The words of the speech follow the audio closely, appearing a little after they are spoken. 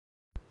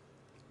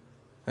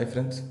Hi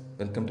friends,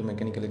 welcome to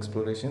Mechanical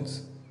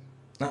Explorations.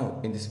 Now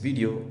in this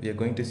video we are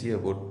going to see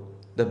about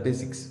the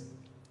basics.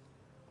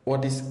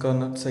 What is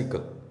Carnot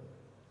cycle?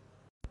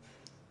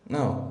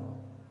 Now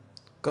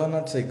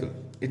Carnot cycle,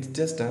 it's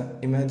just an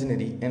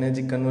imaginary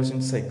energy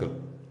conversion cycle.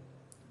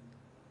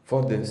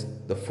 For this,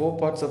 the four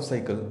parts of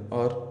cycle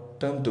are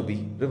termed to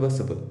be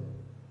reversible.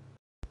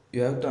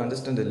 You have to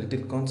understand a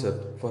little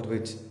concept for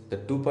which the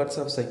two parts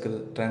of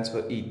cycle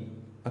transfer heat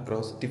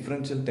across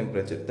differential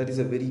temperature, that is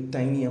a very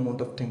tiny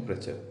amount of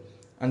temperature,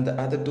 and the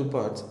other two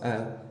parts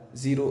have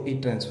zero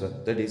heat transfer,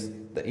 that is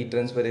the heat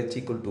transfer H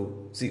equal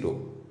to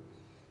 0.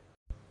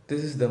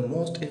 This is the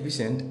most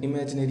efficient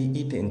imaginary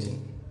heat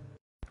engine.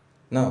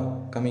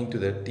 Now coming to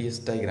the TS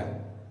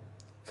diagram,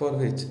 for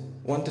which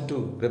 1 to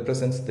 2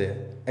 represents the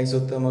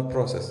isothermal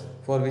process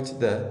for which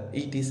the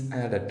heat is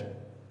added,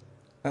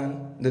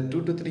 and the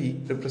 2 to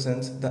 3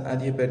 represents the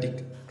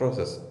adiabatic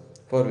process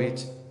for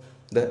which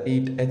the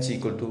heat H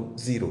equal to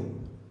 0.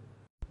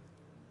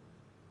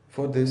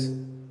 For this,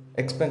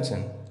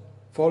 expansion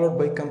followed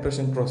by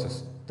compression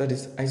process, that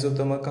is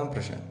isothermal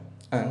compression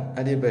and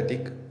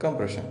adiabatic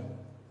compression.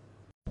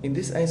 In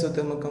this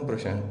isothermal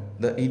compression,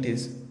 the heat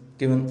is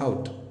given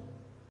out.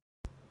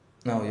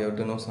 Now you have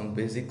to know some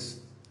basics.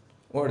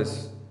 What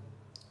is?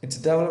 It's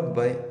developed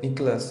by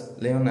Nicholas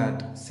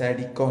Leonard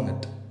Sadie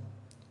Carnot,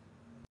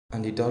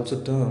 and it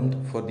also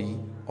termed for the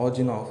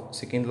origin of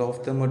second law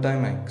of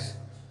thermodynamics.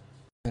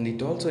 And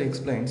it also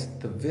explains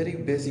the very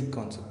basic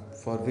concept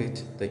for which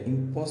the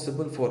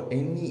impossible for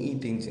any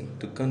heat engine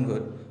to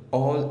convert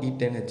all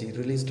heat energy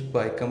released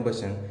by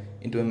combustion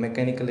into a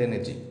mechanical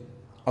energy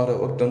or a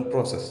work done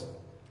process.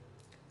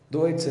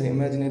 Though it's an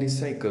imaginary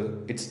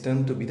cycle, it's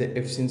termed to be the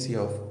efficiency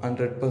of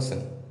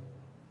 100%.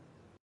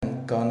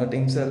 And Carnot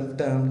himself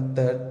termed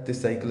that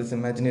this cycle is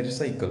imaginary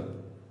cycle.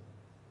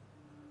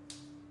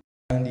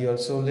 And he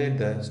also laid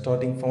the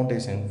starting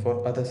foundation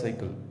for other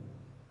cycle.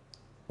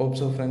 Hope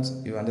so friends,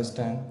 you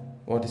understand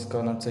what is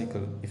Carnot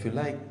cycle. If you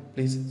like,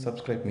 please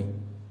subscribe me.